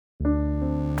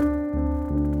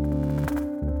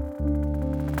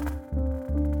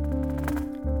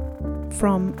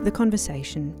From The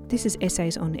Conversation, this is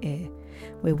Essays on Air,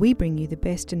 where we bring you the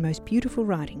best and most beautiful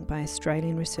writing by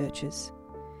Australian researchers.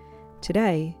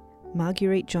 Today,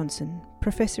 Marguerite Johnson,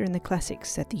 Professor in the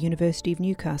Classics at the University of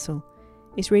Newcastle,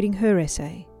 is reading her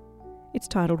essay. It's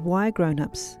titled Why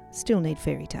Grown-Ups Still Need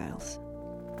Fairy Tales.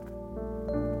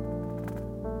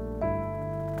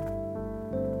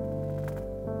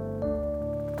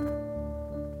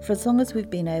 For as long as we've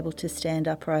been able to stand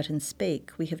upright and speak,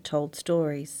 we have told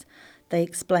stories. They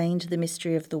explained the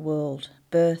mystery of the world,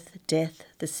 birth, death,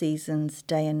 the seasons,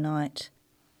 day and night.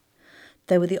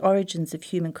 They were the origins of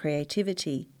human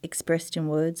creativity, expressed in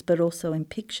words but also in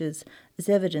pictures, as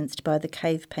evidenced by the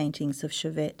cave paintings of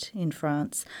Chauvet in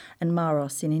France and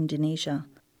Maros in Indonesia.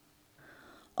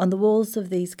 On the walls of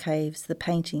these caves, the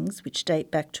paintings, which date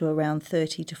back to around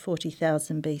 30 to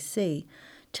 40,000 BC,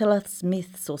 tell us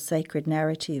myths or sacred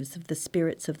narratives of the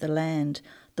spirits of the land,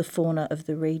 the fauna of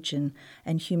the region,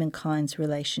 and humankind's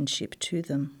relationship to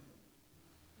them.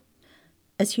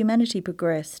 As humanity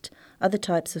progressed, other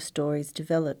types of stories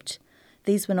developed.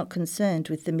 These were not concerned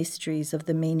with the mysteries of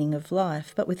the meaning of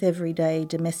life, but with everyday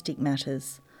domestic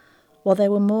matters. While they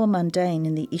were more mundane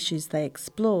in the issues they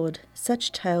explored,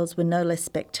 such tales were no less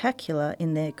spectacular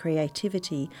in their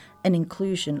creativity and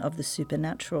inclusion of the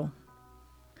supernatural.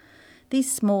 These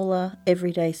smaller,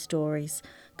 everyday stories,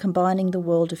 combining the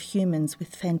world of humans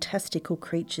with fantastical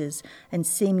creatures and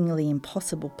seemingly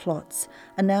impossible plots,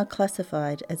 are now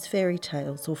classified as fairy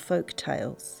tales or folk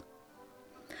tales.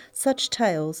 Such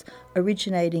tales,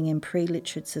 originating in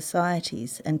pre-literate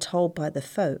societies and told by the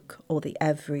folk, or the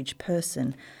average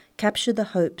person, capture the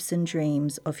hopes and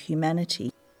dreams of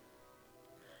humanity.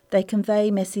 They convey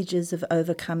messages of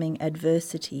overcoming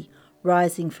adversity,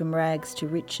 rising from rags to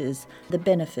riches, the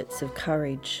benefits of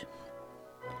courage.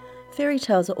 Fairy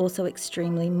tales are also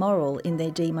extremely moral in their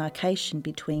demarcation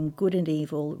between good and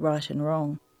evil, right and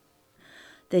wrong.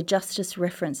 Their justice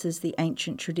references the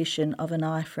ancient tradition of an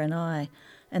eye for an eye,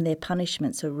 and their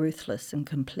punishments are ruthless and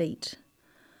complete.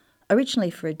 Originally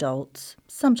for adults,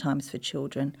 sometimes for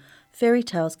children, fairy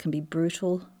tales can be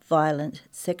brutal, violent,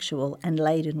 sexual, and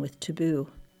laden with taboo.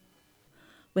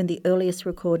 When the earliest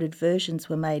recorded versions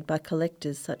were made by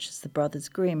collectors such as the Brothers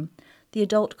Grimm, the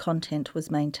adult content was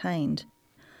maintained.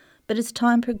 But as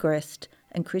time progressed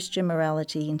and Christian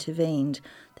morality intervened,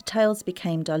 the tales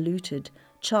became diluted,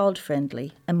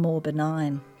 child-friendly, and more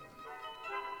benign.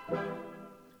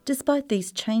 Despite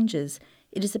these changes,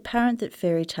 it is apparent that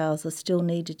fairy tales are still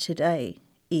needed today,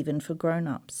 even for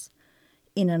grown-ups.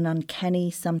 In an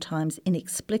uncanny, sometimes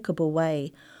inexplicable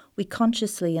way, we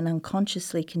consciously and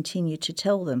unconsciously continue to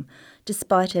tell them,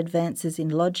 despite advances in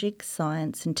logic,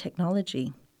 science, and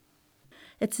technology.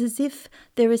 It's as if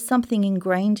there is something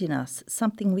ingrained in us,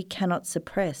 something we cannot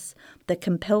suppress, that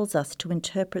compels us to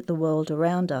interpret the world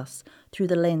around us through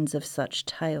the lens of such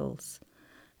tales.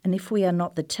 And if we are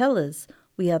not the tellers,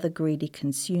 we are the greedy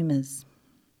consumers.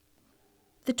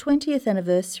 The 20th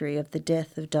anniversary of the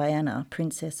death of Diana,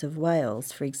 Princess of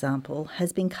Wales, for example,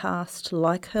 has been cast,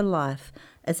 like her life,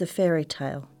 as a fairy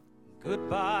tale.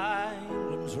 Goodbye,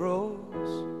 England's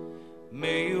rose.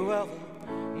 May you ever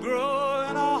grow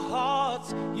in our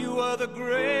hearts. You are the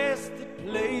grace that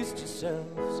placed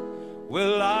yourselves where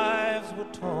lives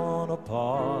were torn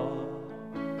apart.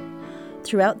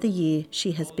 Throughout the year,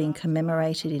 she has been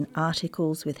commemorated in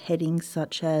articles with headings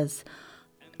such as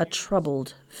A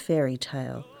Troubled Fairy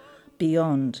Tale,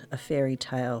 Beyond a Fairy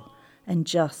Tale, and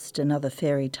Just Another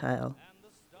Fairy Tale.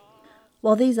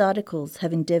 While these articles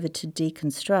have endeavoured to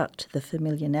deconstruct the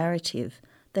familiar narrative,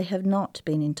 they have not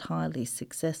been entirely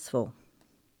successful.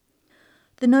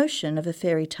 The notion of a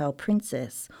fairy tale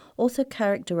princess also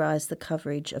characterised the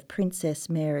coverage of Princess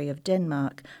Mary of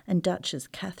Denmark and Duchess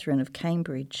Catherine of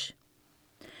Cambridge.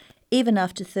 Even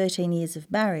after 13 years of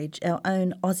marriage, our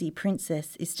own Aussie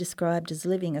princess is described as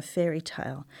living a fairy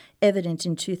tale, evident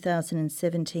in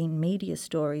 2017 media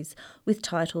stories with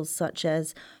titles such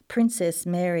as Princess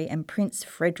Mary and Prince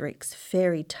Frederick's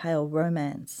Fairy Tale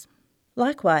Romance.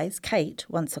 Likewise, Kate,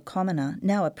 once a commoner,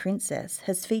 now a princess,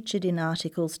 has featured in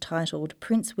articles titled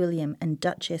Prince William and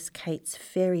Duchess Kate's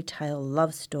Fairy Tale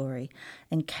Love Story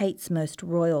and Kate's Most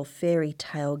Royal Fairy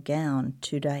Tale Gown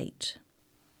to Date.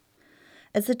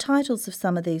 As the titles of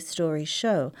some of these stories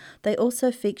show, they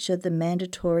also feature the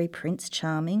mandatory Prince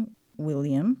Charming,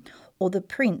 William, or the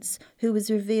prince who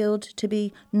was revealed to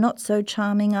be not so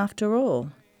charming after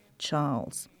all,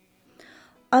 Charles.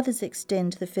 Others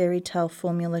extend the fairy tale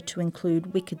formula to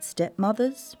include wicked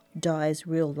stepmothers, Di's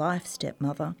real-life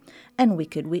stepmother, and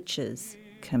wicked witches,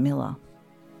 Camilla.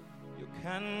 Your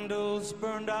candles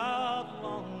burned out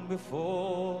long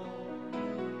before.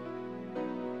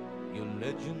 Your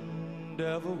legend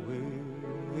ever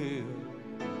will.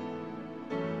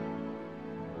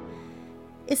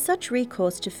 Is such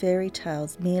recourse to fairy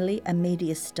tales merely a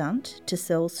media stunt to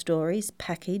sell stories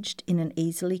packaged in an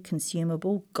easily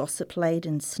consumable,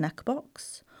 gossip-laden snack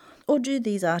box? Or do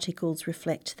these articles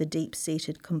reflect the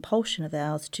deep-seated compulsion of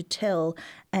ours to tell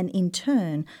and, in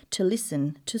turn, to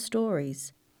listen to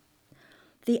stories?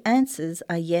 The answers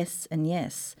are yes and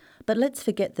yes, but let's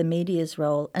forget the media's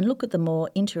role and look at the more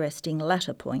interesting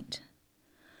latter point.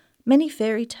 Many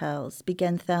fairy tales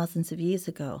began thousands of years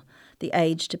ago, the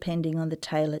age depending on the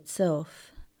tale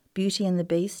itself. Beauty and the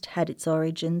Beast had its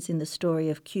origins in the story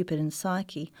of Cupid and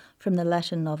Psyche from the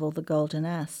Latin novel The Golden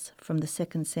Ass from the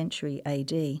 2nd century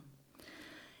AD.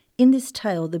 In this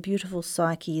tale, the beautiful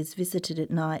Psyche is visited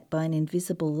at night by an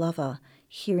invisible lover,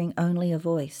 hearing only a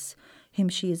voice, whom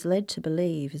she is led to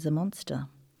believe is a monster.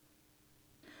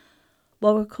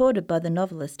 While recorded by the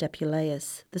novelist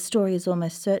Apuleius, the story is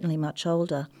almost certainly much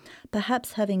older,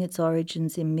 perhaps having its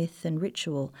origins in myth and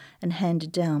ritual and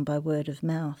handed down by word of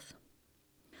mouth.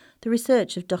 The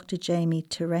research of Dr. Jamie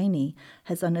Terraney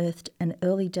has unearthed an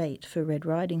early date for Red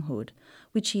Riding Hood,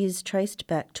 which he has traced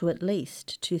back to at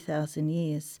least 2,000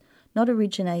 years, not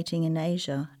originating in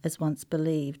Asia, as once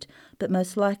believed, but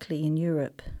most likely in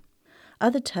Europe.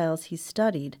 Other tales he's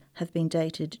studied have been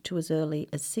dated to as early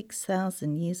as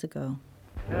 6,000 years ago.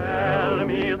 Tell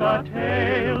me the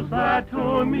tales that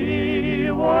to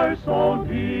me were so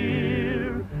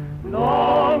dear,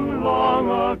 long,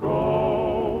 long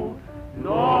ago,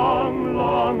 long,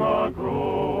 long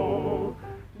ago.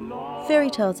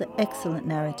 Fairy tales are excellent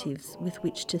narratives with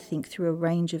which to think through a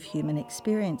range of human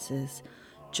experiences: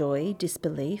 joy,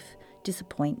 disbelief,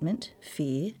 disappointment,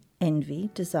 fear, envy,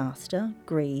 disaster,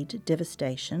 greed,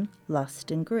 devastation,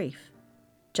 lust and grief,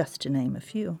 just to name a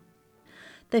few.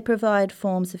 They provide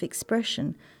forms of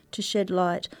expression to shed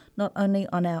light not only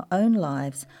on our own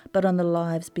lives, but on the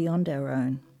lives beyond our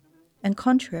own. And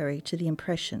contrary to the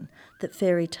impression that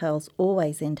fairy tales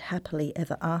always end happily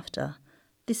ever after,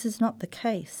 this is not the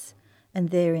case, and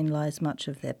therein lies much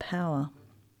of their power.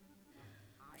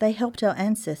 They helped our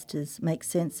ancestors make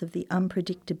sense of the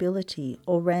unpredictability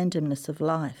or randomness of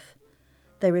life.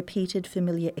 They repeated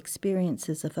familiar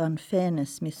experiences of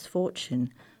unfairness,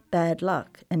 misfortune, bad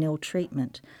luck and ill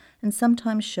treatment, and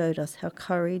sometimes showed us how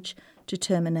courage,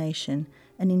 determination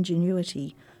and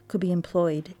ingenuity could be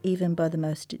employed even by the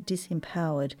most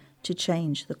disempowered to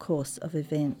change the course of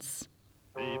events.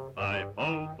 I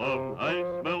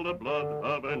smell the blood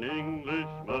of an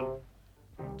Englishman.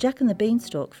 Jack and the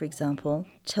Beanstalk, for example,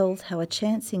 tells how a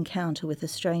chance encounter with a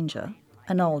stranger,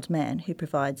 an old man who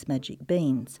provides magic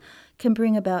beans, can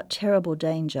bring about terrible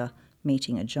danger,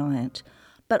 meeting a giant,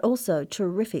 but also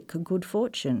terrific good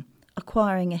fortune,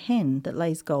 acquiring a hen that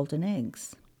lays golden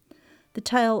eggs. The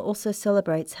tale also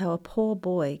celebrates how a poor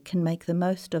boy can make the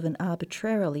most of an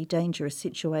arbitrarily dangerous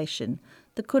situation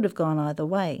that could have gone either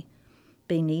way,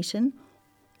 being eaten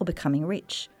or becoming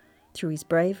rich, through his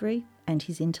bravery and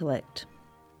his intellect.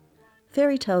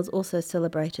 Fairy tales also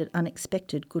celebrated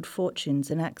unexpected good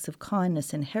fortunes and acts of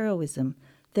kindness and heroism,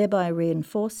 thereby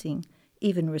reinforcing,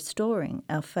 even restoring,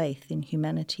 our faith in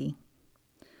humanity.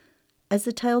 As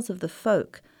the tales of the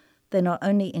folk, they not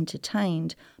only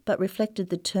entertained, but reflected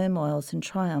the turmoils and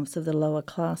triumphs of the lower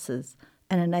classes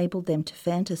and enabled them to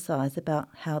fantasize about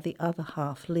how the other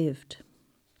half lived.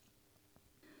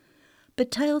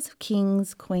 But tales of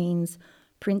kings, queens,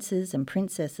 princes and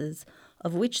princesses,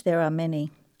 of which there are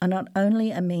many, are not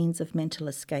only a means of mental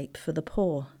escape for the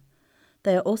poor.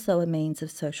 They are also a means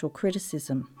of social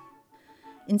criticism.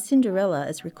 In Cinderella,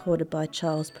 as recorded by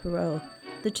Charles Perrault,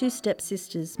 the two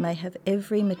stepsisters may have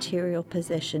every material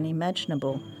possession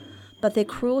imaginable, but their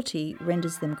cruelty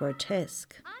renders them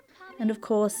grotesque. And of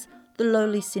course, the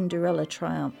lowly Cinderella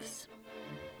triumphs.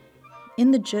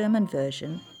 In the German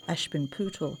version,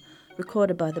 Aschenputtel,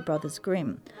 recorded by the Brothers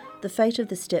Grimm, the fate of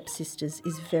the stepsisters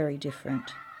is very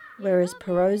different, whereas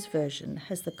Perrault's version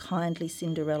has the kindly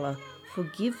Cinderella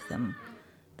forgive them.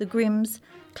 The Grimms,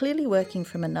 clearly working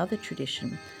from another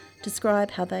tradition, describe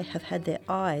how they have had their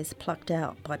eyes plucked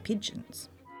out by pigeons.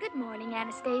 Good morning,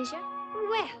 Anastasia.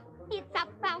 Well, it's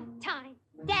about time.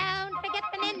 Don't forget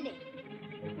the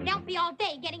mending. Don't be all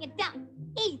day getting it done,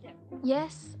 either.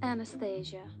 Yes,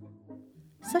 Anastasia.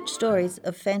 Such stories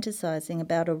of fantasizing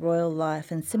about a royal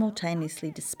life and simultaneously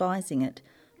despising it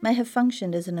may have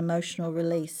functioned as an emotional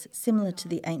release similar to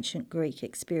the ancient Greek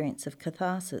experience of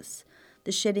catharsis,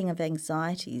 the shedding of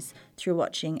anxieties through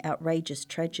watching outrageous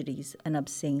tragedies and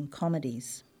obscene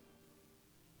comedies.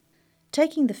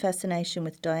 Taking the fascination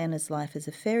with Diana's life as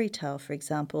a fairy tale, for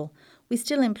example, we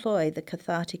still employ the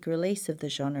cathartic release of the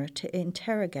genre to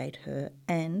interrogate her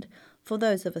and, for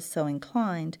those of us so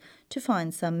inclined to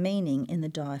find some meaning in the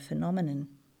dire phenomenon.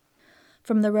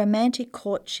 From the romantic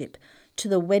courtship to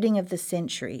the wedding of the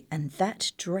century and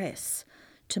that dress,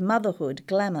 to motherhood,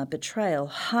 glamour, betrayal,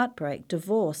 heartbreak,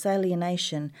 divorce,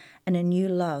 alienation, and a new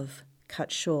love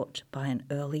cut short by an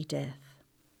early death.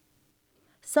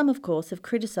 Some, of course, have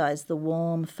criticised the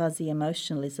warm, fuzzy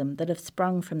emotionalism that have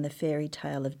sprung from the fairy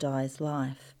tale of Di's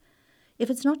life. If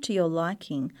it's not to your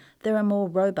liking, there are more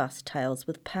robust tales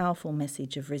with powerful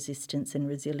message of resistance and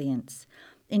resilience.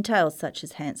 In tales such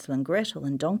as Hansel and Gretel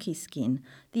and Donkey Skin,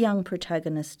 the young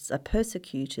protagonists are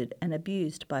persecuted and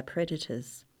abused by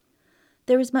predators.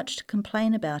 There is much to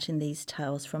complain about in these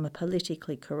tales from a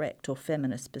politically correct or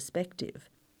feminist perspective.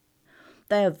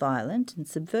 They are violent and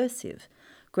subversive.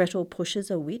 Gretel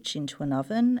pushes a witch into an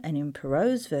oven, and in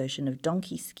Perrault's version of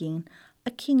Donkey Skin,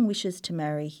 a king wishes to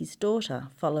marry his daughter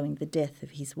following the death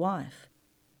of his wife.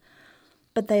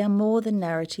 But they are more than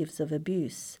narratives of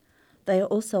abuse. They are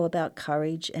also about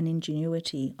courage and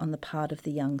ingenuity on the part of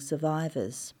the young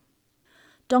survivors.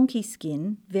 Donkey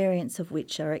Skin, variants of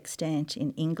which are extant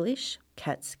in English,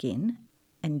 cat skin,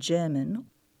 and German,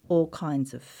 all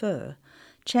kinds of fur,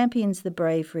 champions the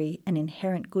bravery and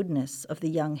inherent goodness of the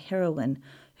young heroine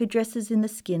who dresses in the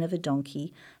skin of a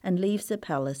donkey and leaves the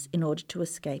palace in order to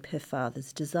escape her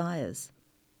father's desires.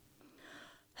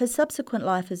 Her subsequent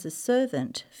life as a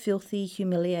servant, filthy,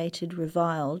 humiliated,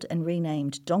 reviled, and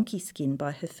renamed Donkey Skin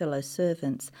by her fellow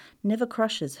servants, never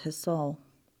crushes her soul.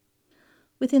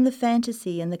 Within the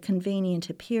fantasy and the convenient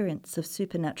appearance of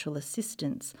supernatural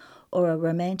assistance or a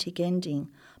romantic ending,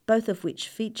 both of which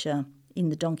feature in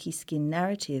the Donkey Skin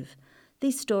narrative,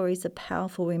 these stories are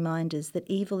powerful reminders that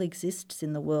evil exists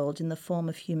in the world in the form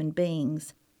of human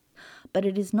beings, but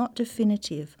it is not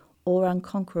definitive or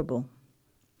unconquerable.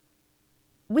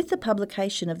 With the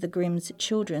publication of the Grimm's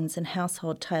children's and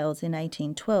household tales in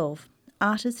 1812,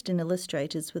 artists and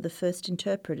illustrators were the first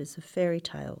interpreters of fairy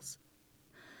tales.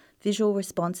 Visual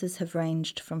responses have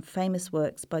ranged from famous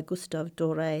works by Gustave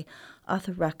Doré,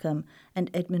 Arthur Rackham,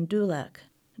 and Edmund Dulac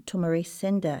to Maurice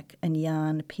Sendak and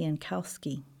Jan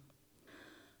Pienkowski.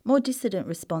 More dissident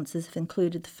responses have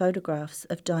included the photographs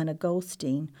of Dinah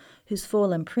Goldstein, whose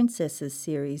Fallen Princesses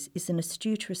series is an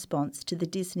astute response to the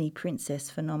Disney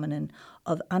princess phenomenon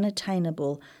of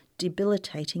unattainable,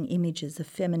 debilitating images of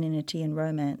femininity and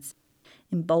romance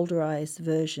in bowdlerized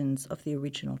versions of the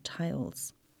original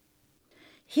tales.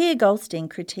 Here Goldstein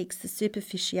critiques the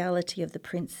superficiality of the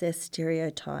princess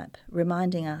stereotype,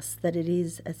 reminding us that it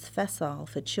is as facile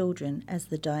for children as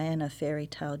the Diana fairy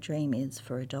tale dream is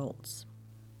for adults.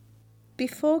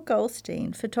 Before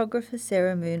Goldstein, photographer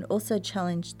Sarah Moon also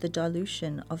challenged the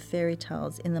dilution of fairy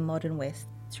tales in the modern West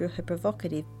through her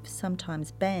provocative,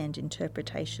 sometimes banned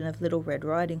interpretation of Little Red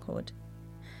Riding Hood.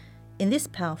 In this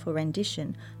powerful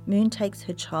rendition, Moon takes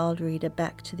her child reader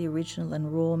back to the original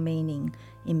and raw meaning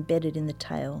embedded in the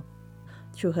tale,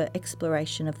 through her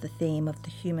exploration of the theme of the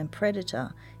human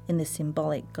predator in the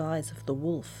symbolic guise of the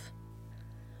wolf.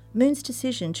 Moon's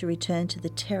decision to return to the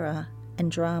terror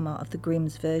and drama of the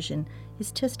Grimm's version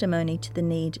is testimony to the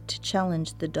need to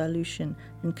challenge the dilution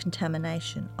and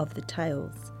contamination of the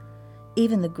tales.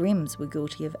 Even the Grimms were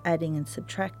guilty of adding and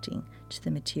subtracting to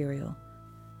the material,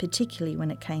 particularly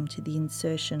when it came to the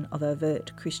insertion of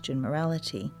overt Christian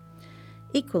morality.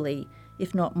 Equally,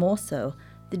 if not more so,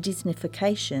 the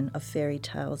Disneyfication of fairy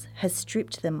tales has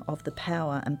stripped them of the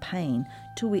power and pain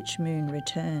to which Moon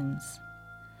returns.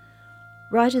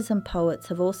 Writers and poets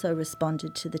have also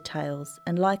responded to the tales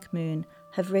and, like Moon,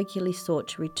 have regularly sought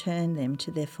to return them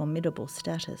to their formidable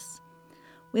status.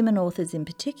 Women authors in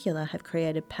particular have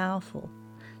created powerful,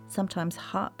 sometimes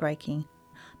heartbreaking,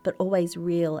 but always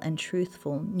real and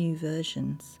truthful new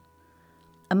versions.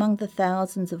 Among the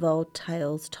thousands of old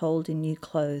tales told in new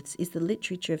clothes is the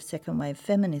literature of second-wave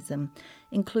feminism,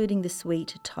 including the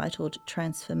suite titled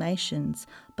Transformations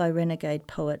by renegade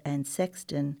poet Anne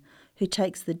Sexton, who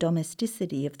takes the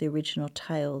domesticity of the original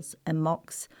tales and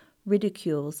mocks,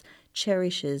 ridicules,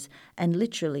 cherishes, and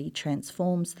literally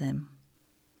transforms them.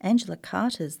 Angela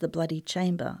Carter's The Bloody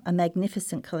Chamber, a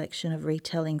magnificent collection of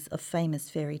retellings of famous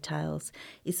fairy tales,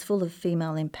 is full of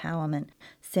female empowerment,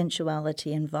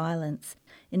 sensuality and violence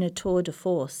in a tour de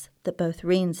force that both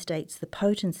reinstates the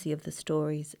potency of the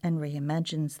stories and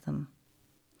reimagines them.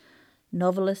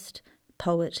 Novelist,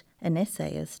 poet and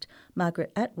essayist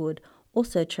Margaret Atwood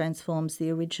also transforms the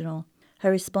original.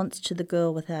 Her response to The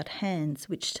Girl Without Hands,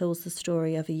 which tells the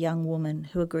story of a young woman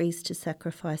who agrees to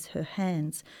sacrifice her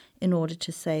hands in order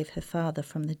to save her father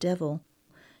from the devil,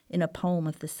 in a poem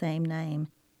of the same name,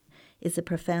 is a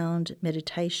profound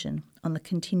meditation on the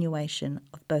continuation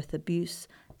of both abuse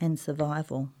and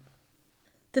survival.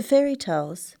 The fairy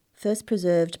tales, first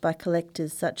preserved by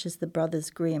collectors such as the Brothers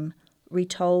Grimm,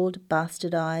 retold,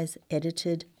 bastardised,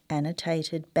 edited,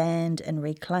 annotated, banned and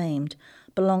reclaimed,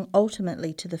 belong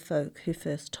ultimately to the folk who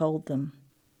first told them.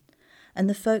 And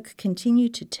the folk continue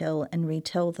to tell and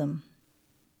retell them.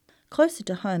 Closer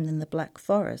to home than the Black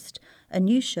Forest, a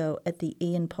new show at the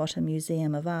Ian Potter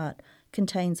Museum of Art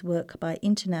contains work by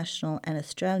international and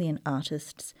Australian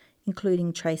artists,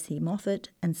 including Tracy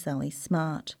Moffat and Sally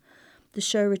Smart. The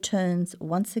show returns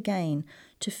once again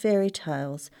to fairy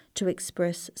tales to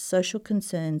express social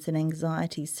concerns and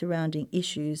anxieties surrounding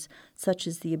issues such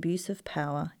as the abuse of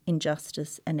power,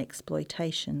 injustice and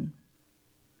exploitation.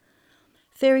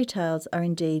 Fairy tales are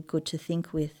indeed good to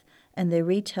think with, and their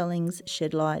retellings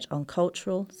shed light on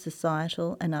cultural,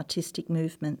 societal and artistic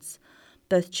movements.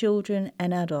 Both children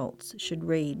and adults should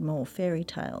read more fairy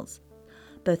tales,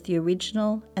 both the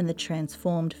original and the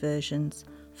transformed versions,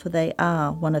 for they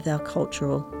are one of our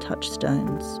cultural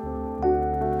touchstones.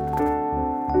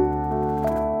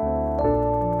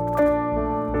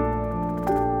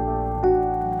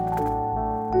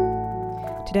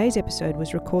 Today's episode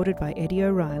was recorded by Eddie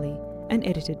O'Reilly and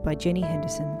edited by Jenny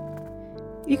Henderson.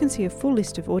 You can see a full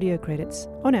list of audio credits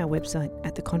on our website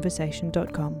at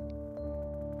theconversation.com.